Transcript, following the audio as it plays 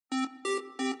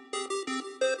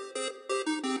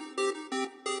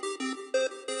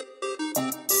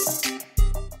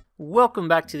welcome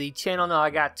back to the channel. Now I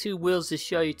got two wheels to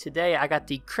show you today. I got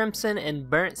the Crimson and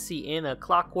Burnt Sienna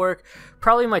Clockwork,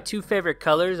 probably my two favorite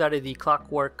colors out of the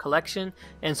Clockwork collection.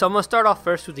 And so I'm gonna start off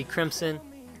first with the Crimson.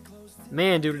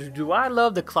 Man, do I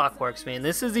love the Clockworks, man.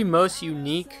 This is the most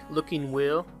unique looking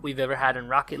wheel we've ever had in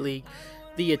Rocket League.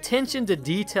 The attention to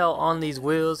detail on these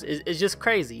wheels is just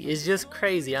crazy. It's just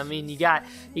crazy. I mean, you got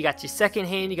your second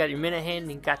hand, you got your minute hand,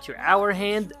 and you got your hour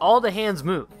hand. All the hands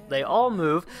move. They all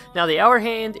move. Now the hour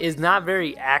hand is not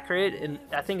very accurate, and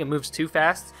I think it moves too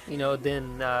fast, you know,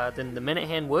 than the minute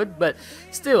hand would. But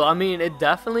still, I mean, it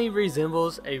definitely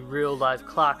resembles a real life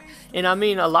clock. And I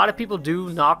mean, a lot of people do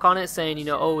knock on it, saying, you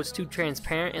know, oh, it's too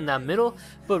transparent in that middle.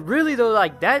 But really, though,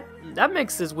 like that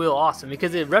makes this wheel awesome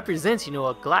because it represents, you know,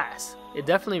 a glass. It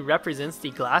definitely represents the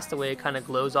glass, the way it kind of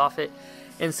glows off it.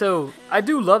 And so I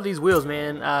do love these wheels,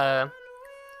 man.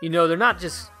 You know, they're not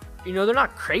just, you know, they're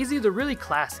not crazy. They're really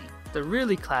classy. They're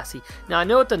really classy. Now I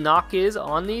know what the knock is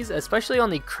on these, especially on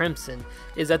the Crimson,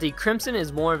 is that the Crimson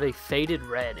is more of a faded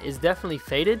red. It's definitely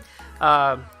faded.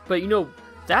 But you know,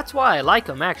 that's why I like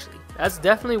them actually. That's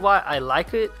definitely why I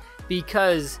like it,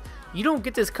 because you don't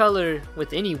get this color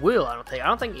with any wheel. I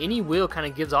don't think any wheel kind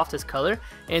of gives off this color,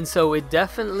 and so it's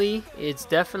definitely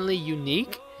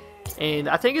unique, and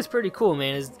I think it's pretty cool,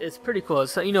 man. It's pretty cool.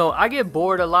 So you know, I get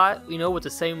bored a lot, you know, with the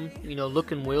same, you know,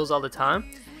 looking wheels all the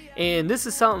time, and this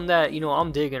is something that, you know,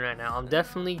 I'm digging right now. I'm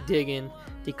definitely digging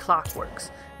the Clockworks.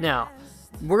 Now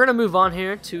we're gonna move on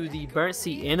here to the Burnt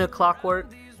Sienna Clockwork,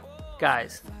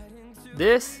 guys.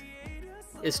 This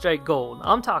is straight gold.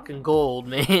 I'm talking gold,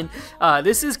 man.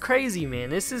 This is crazy,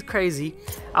 man. This is crazy.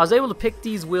 I was able to pick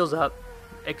these wheels up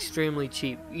extremely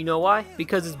cheap. You know why?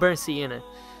 Because it's Burnt Sienna.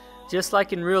 Just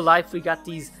like in real life, we got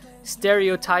these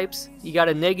stereotypes. You got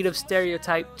a negative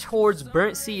stereotype towards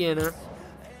Burnt Sienna.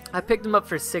 I picked them up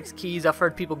for 6 keys. I've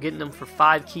heard people getting them for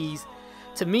 5 keys.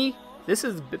 To me, this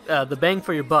is the bang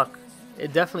for your buck.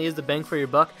 It definitely is the bang for your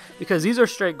buck, because these are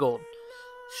straight gold.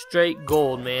 Straight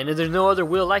gold, man, and there's no other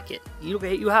wheel like it.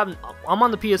 You have. I'm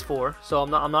on the PS4, so I'm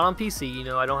not on PC. You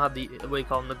know, I don't have the, what do you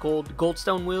call them, the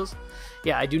goldstone wheels.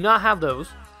 Yeah, I do not have those,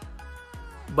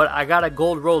 but I got a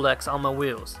gold Rolex on my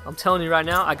wheels. I'm telling you right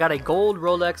now, I got a gold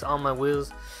Rolex on my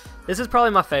wheels. This is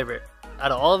probably my favorite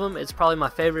out of all of them. It's probably my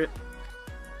favorite.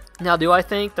 Now, do I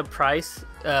think the price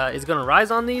is gonna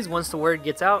rise on these once the word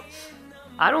gets out?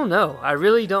 I don't know. I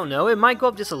really don't know. It might go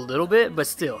up just a little bit, but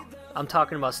still. I'm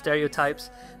talking about stereotypes.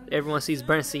 Everyone sees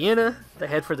Burnt Sienna, they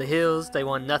head for the hills, they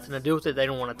want nothing to do with it, they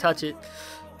don't want to touch it.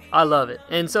 I love it.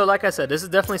 And so, like I said, this is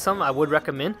definitely something I would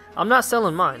recommend. I'm not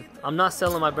selling mine. I'm not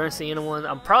selling my Burnt Sienna one.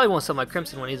 I probably won't sell my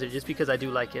Crimson one either, just because I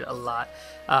do like it a lot.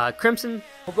 Crimson,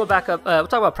 we'll go back up. We'll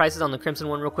talk about prices on the Crimson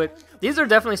one real quick. These are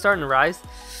definitely starting to rise.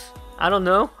 I don't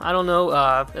know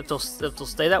if they'll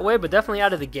stay that way, but definitely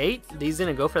out of the gate, these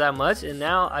didn't go for that much, and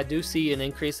now I do see an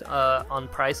increase on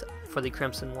price for the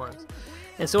Crimson ones.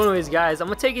 And so anyways, guys, I'm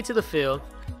gonna take you to the field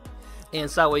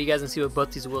and so that way you guys can see what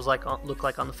both these wheels look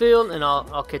like on the field, and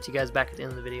I'll catch you guys back at the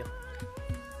end of the video.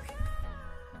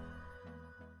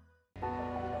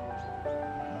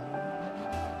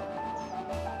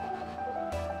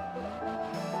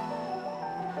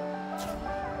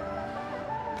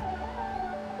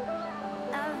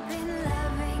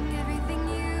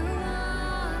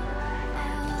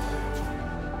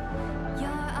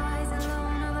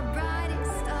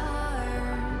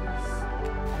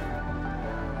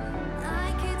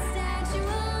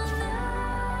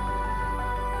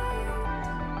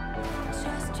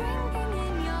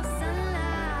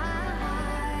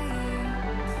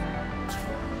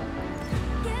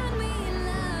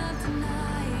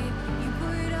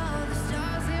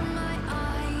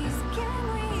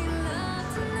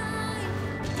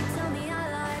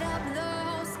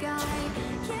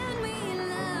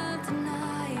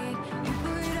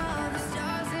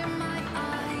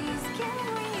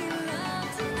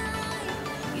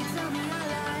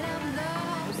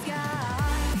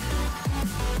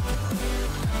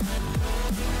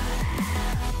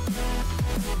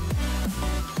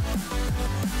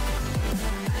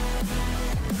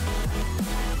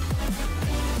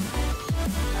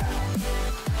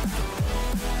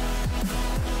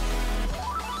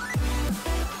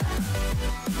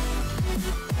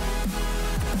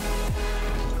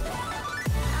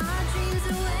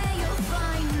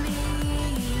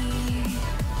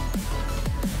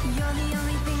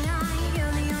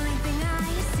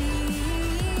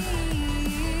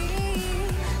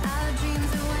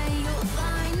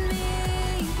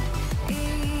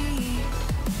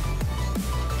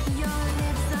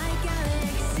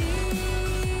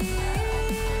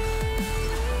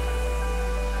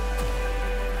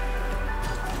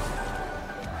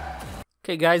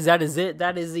 Okay guys, that is it.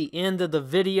 That is the end of the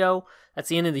video. That's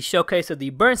the end of the showcase of the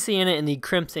Burnt Sienna and the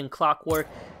Crimson Clockwork.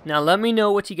 Now let me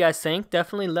know what you guys think.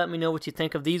 Definitely let me know what you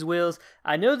think of these wheels.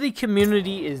 I know the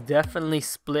community is definitely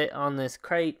split on this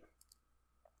crate.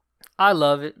 I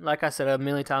love it. Like I said a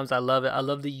million times, I love it. I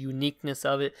love the uniqueness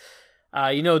of it.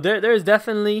 You know, there's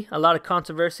definitely a lot of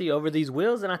controversy over these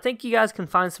wheels, and I think you guys can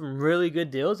find some really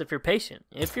good deals if you're patient.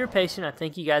 If you're patient, I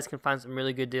think you guys can find some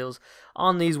really good deals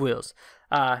on these wheels.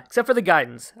 Except for the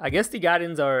Guidons. I guess the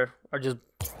Guidons are just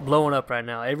blowing up right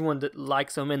now. Everyone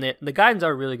likes them, and the Guidons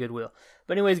are a really good wheel.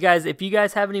 But anyways, guys, if you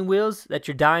guys have any wheels that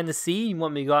you're dying to see, you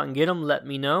want me to go out and get them, let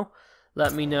me know.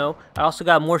 Let me know. I also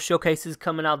got more showcases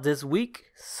coming out this week,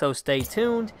 so stay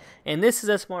tuned. And this is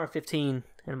SMR15, and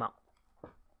I'm out.